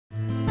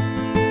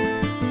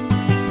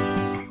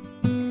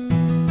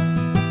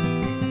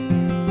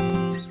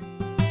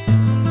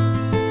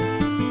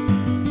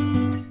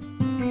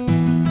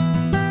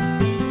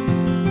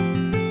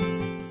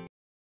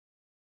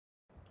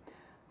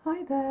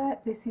there,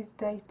 this is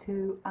day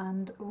 2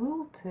 and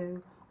rule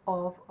 2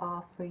 of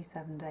our free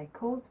 7-day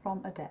course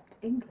from Adept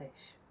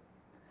English.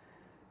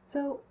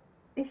 So,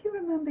 if you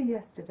remember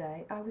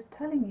yesterday, I was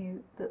telling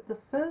you that the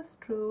first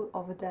rule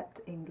of Adept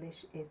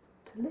English is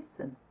to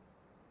listen,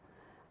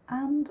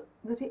 and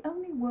that it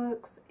only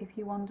works if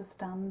you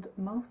understand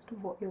most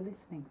of what you're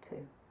listening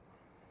to.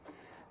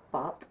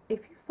 But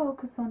if you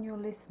focus on your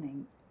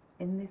listening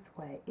in this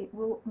way, it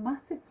will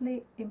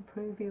massively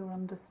improve your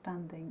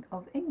understanding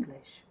of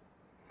English.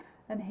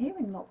 And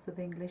hearing lots of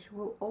English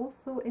will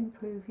also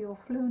improve your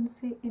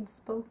fluency in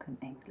spoken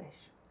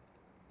English.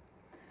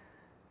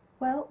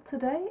 Well,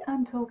 today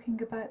I'm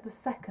talking about the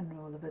second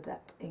rule of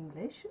Adept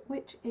English,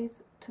 which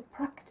is to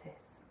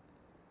practice.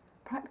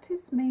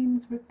 Practice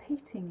means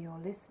repeating your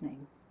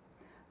listening.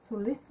 So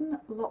listen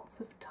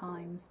lots of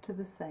times to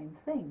the same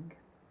thing.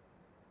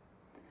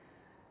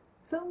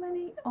 So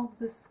many of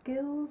the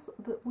skills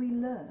that we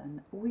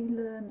learn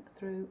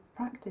through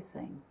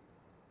practicing.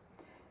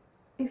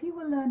 If you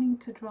were learning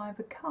to drive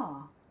a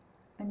car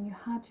and you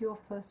had your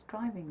first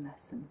driving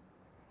lesson,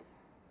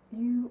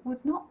 you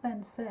would not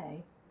then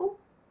say, "Oh,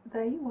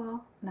 there you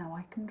are, now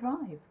I can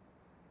drive."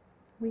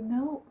 We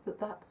know that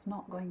that's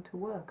not going to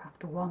work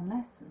after one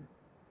lesson.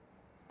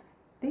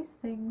 These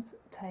things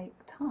take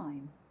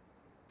time.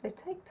 They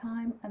take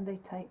time and they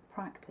take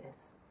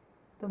practice.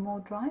 The more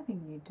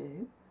driving you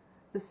do,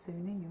 the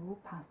sooner you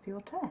will pass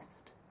your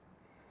test.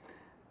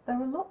 There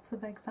are lots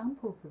of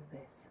examples of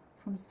this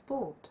from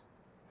sport,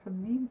 from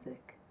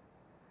music,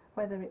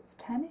 whether it's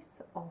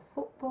tennis or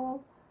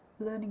football,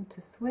 learning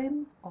to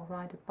swim or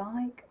ride a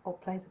bike or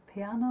play the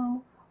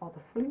piano or the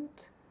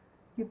flute.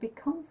 You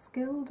become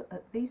skilled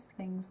at these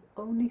things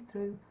only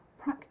through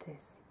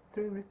practice,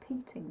 through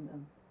repeating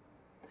them.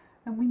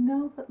 And we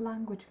know that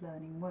language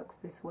learning works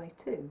this way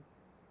too.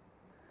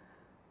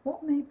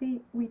 What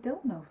maybe we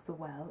don't know so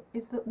well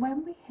is that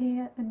when we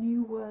hear a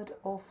new word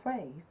or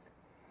phrase,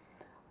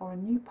 or a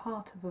new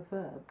part of a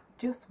verb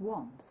just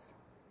once,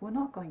 we're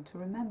not going to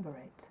remember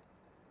it.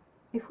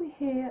 If we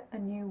hear a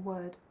new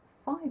word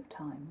 5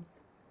 times,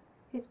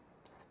 it's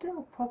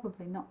still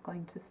probably not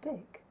going to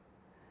stick.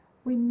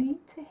 We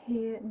need to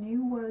hear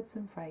new words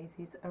and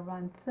phrases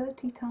around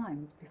 30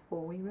 times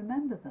before we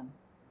remember them.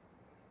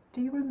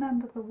 Do you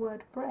remember the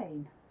word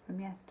brain from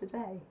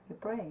yesterday? The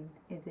brain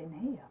is in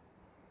here.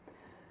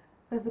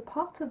 There's a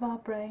part of our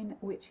brain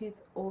which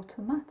is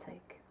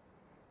automatic.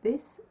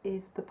 This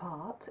is the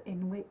part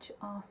in which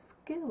our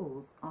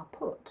skills are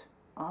put,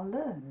 are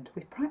learned.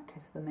 We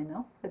practice them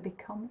enough, they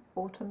become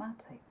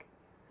automatic.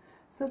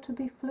 So to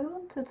be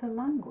fluent at a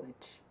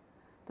language,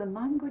 the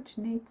language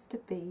needs to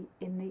be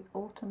in the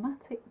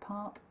automatic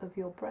part of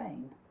your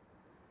brain.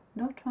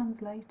 No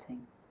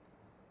translating.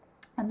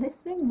 And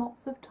listening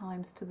lots of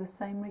times to the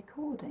same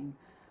recording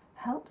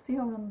helps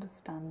your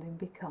understanding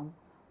become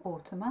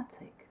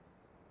automatic.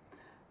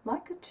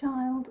 Like a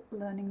child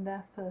learning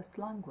their first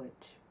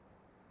language.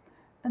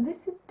 And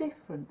this is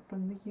different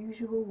from the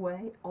usual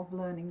way of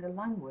learning a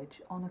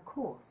language on a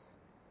course.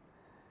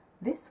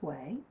 This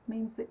way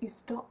means that you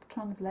stop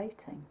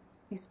translating.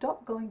 You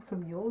stop going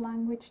from your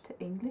language to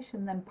English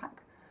and then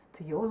back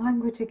to your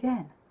language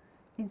again.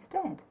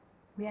 Instead,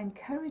 we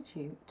encourage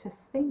you to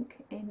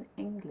think in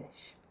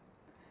English.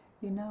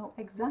 You know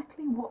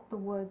exactly what the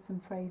words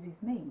and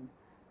phrases mean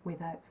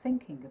without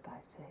thinking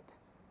about it.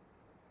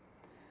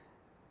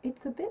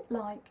 It's a bit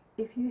like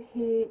if you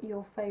hear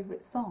your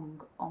favourite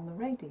song on the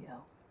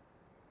radio.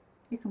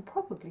 You can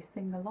probably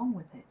sing along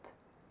with it.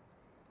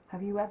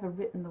 Have you ever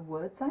written the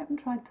words out and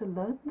tried to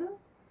learn them?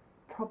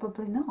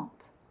 Probably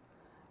not.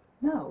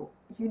 No,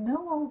 you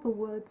know all the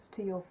words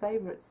to your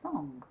favourite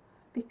song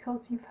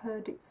because you've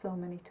heard it so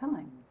many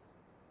times.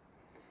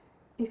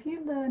 If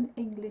you learn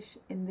English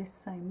in this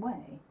same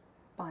way,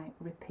 by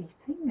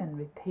repeating and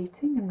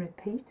repeating and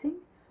repeating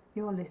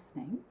your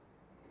listening,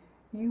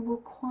 you will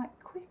quite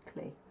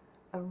quickly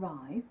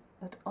arrive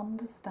at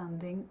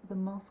understanding the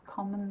most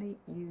commonly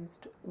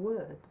used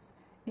words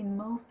in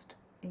most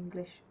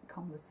English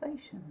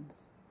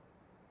conversations.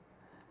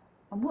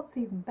 And what's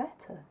even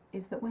better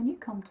is that when you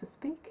come to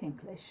speak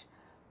English,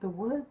 the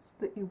words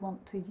that you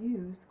want to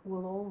use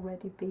will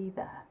already be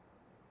there.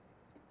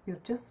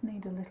 You'll just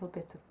need a little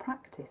bit of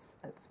practice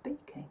at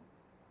speaking.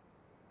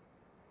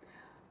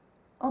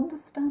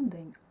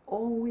 Understanding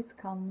always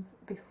comes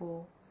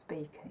before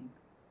speaking,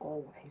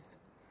 always.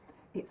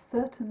 It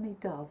certainly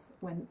does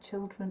when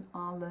children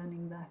are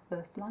learning their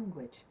first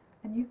language,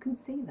 and you can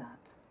see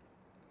that.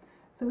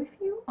 So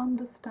if you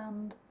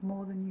understand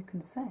more than you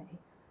can say,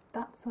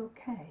 that's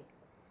okay.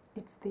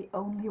 It's the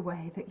only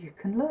way that you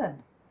can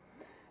learn.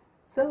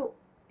 So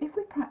if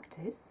we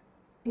practice,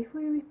 if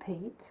we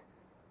repeat,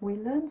 we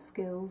learn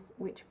skills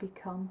which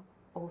become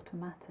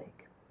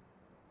automatic.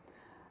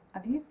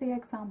 I've used the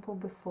example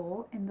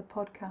before in the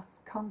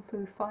podcast Kung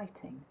Fu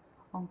Fighting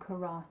on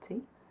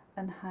karate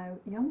and how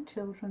young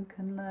children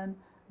can learn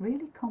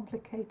really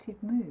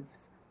complicated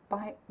moves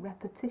by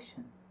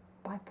repetition,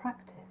 by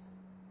practice.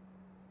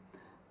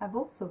 I've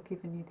also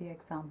given you the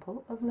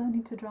example of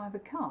learning to drive a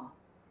car.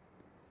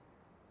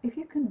 If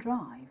you can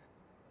drive,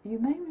 you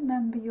may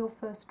remember your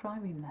first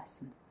driving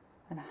lesson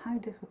and how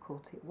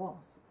difficult it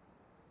was,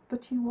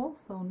 but you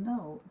also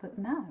know that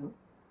now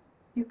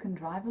you can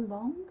drive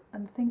along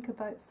and think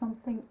about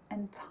something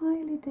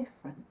entirely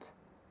different,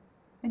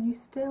 and you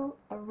still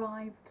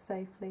arrive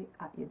safely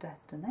at your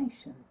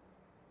destination.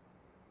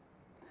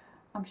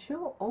 I'm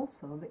sure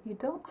also that you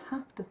don't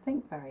have to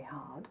think very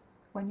hard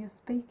when you're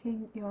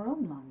speaking your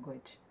own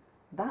language.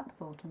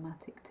 That's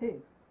automatic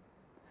too.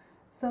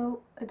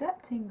 So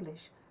Adept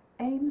English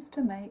aims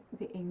to make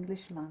the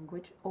English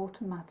language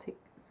automatic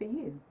for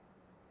you.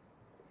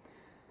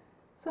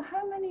 So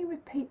how many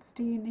repeats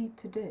do you need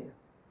to do?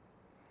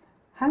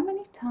 How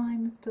many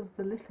times does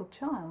the little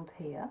child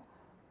hear,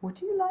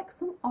 "Would you like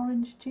some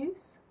orange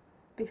juice?"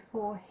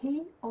 before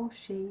he or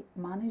she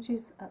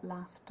manages at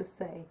last to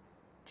say,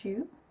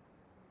 "Ju"?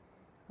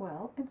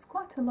 Well, it's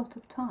quite a lot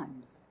of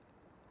times.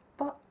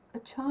 But a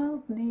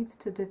child needs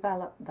to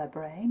develop their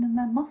brain and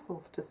their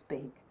muscles to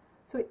speak,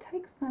 so it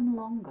takes them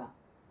longer.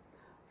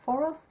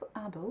 For us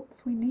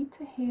adults, we need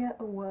to hear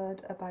a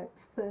word about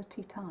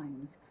 30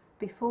 times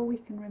before we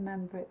can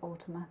remember it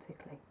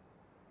automatically.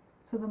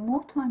 So the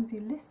more times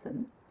you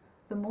listen,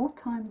 the more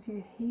times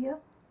you hear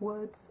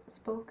words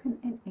spoken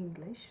in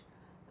English,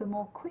 the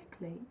more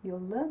quickly you'll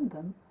learn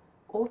them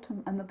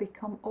and they'll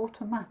become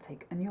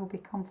automatic and you'll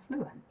become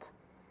fluent.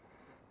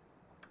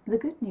 The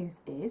good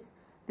news is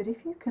that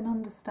if you can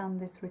understand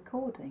this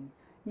recording,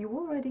 you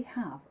already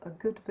have a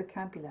good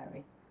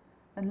vocabulary,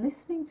 and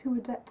listening to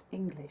Adept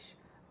English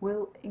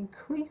will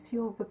increase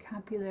your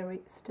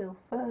vocabulary still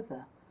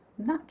further,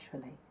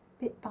 naturally,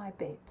 bit by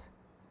bit.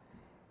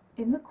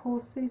 In the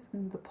courses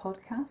and the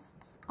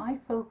podcasts, I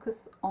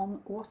focus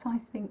on what I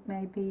think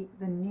may be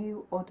the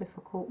new or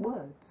difficult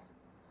words.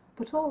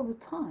 But all the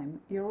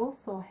time, you're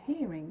also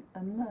hearing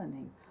and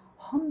learning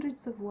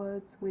hundreds of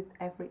words with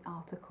every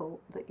article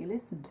that you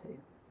listen to.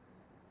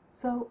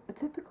 So a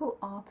typical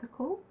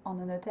article on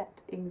an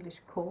Adept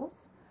English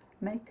course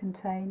may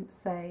contain,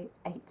 say,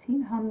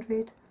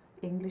 1800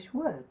 English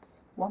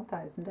words,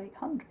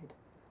 1800.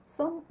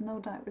 Some no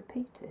doubt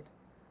repeated,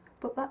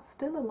 but that's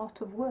still a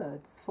lot of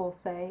words for,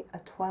 say, a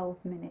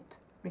 12-minute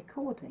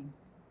recording.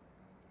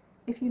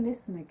 If you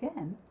listen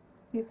again,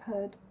 you've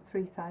heard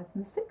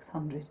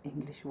 3600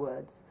 English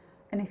words,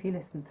 and if you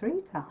listen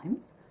 3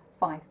 times,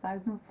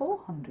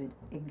 5400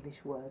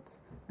 English words,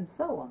 and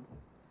so on.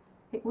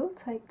 It will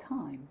take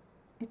time.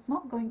 It's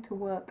not going to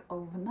work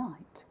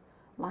overnight.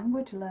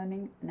 Language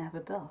learning never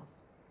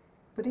does.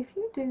 But if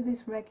you do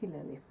this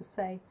regularly for,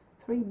 say,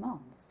 3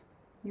 months,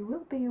 you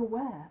will be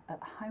aware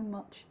at how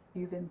much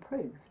you've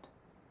improved.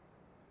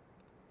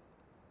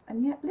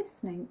 And yet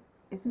listening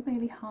isn't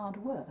really hard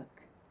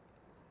work.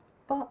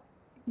 But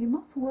you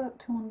must work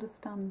to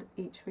understand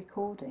each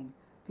recording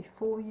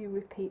before you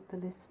repeat the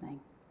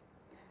listening.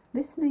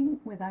 Listening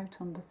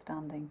without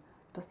understanding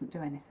doesn't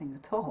do anything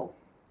at all.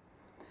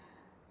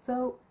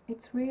 So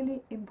it's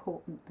really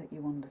important that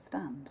you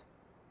understand.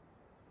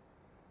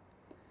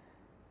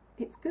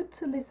 It's good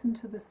to listen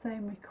to the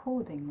same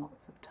recording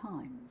lots of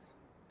times.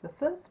 The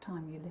first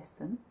time you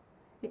listen,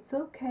 it's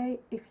okay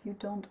if you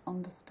don't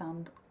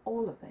understand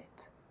all of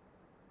it.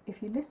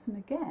 If you listen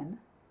again,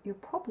 you'll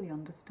probably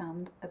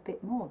understand a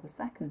bit more the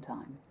second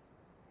time.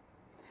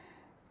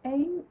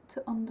 Aim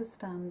to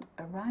understand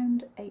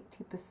around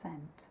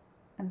 80%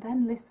 and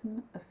then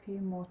listen a few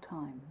more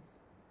times.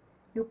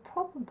 You'll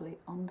probably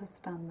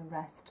understand the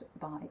rest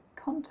by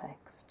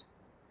context.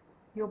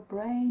 Your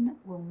brain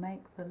will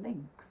make the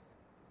links.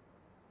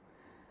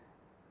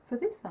 For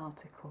this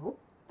article,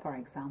 for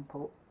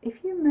example,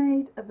 if you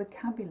made a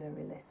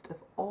vocabulary list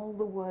of all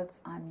the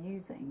words I'm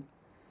using,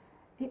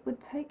 it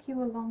would take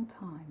you a long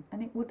time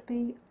and it would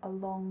be a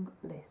long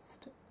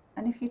list.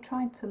 And if you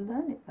tried to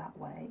learn it that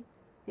way,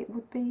 it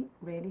would be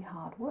really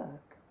hard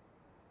work.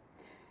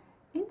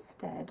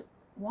 Instead,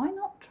 why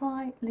not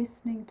try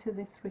listening to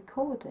this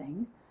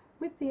recording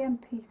with the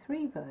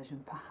MP3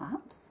 version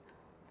perhaps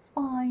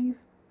 5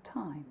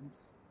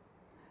 times?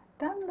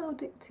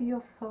 Download it to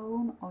your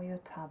phone or your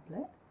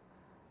tablet,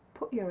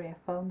 put your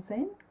earphones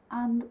in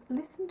and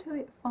listen to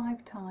it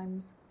 5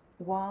 times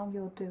while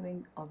you're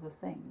doing other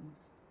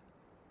things.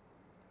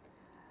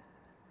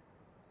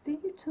 See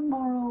you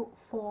tomorrow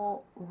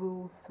for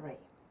Rule 3.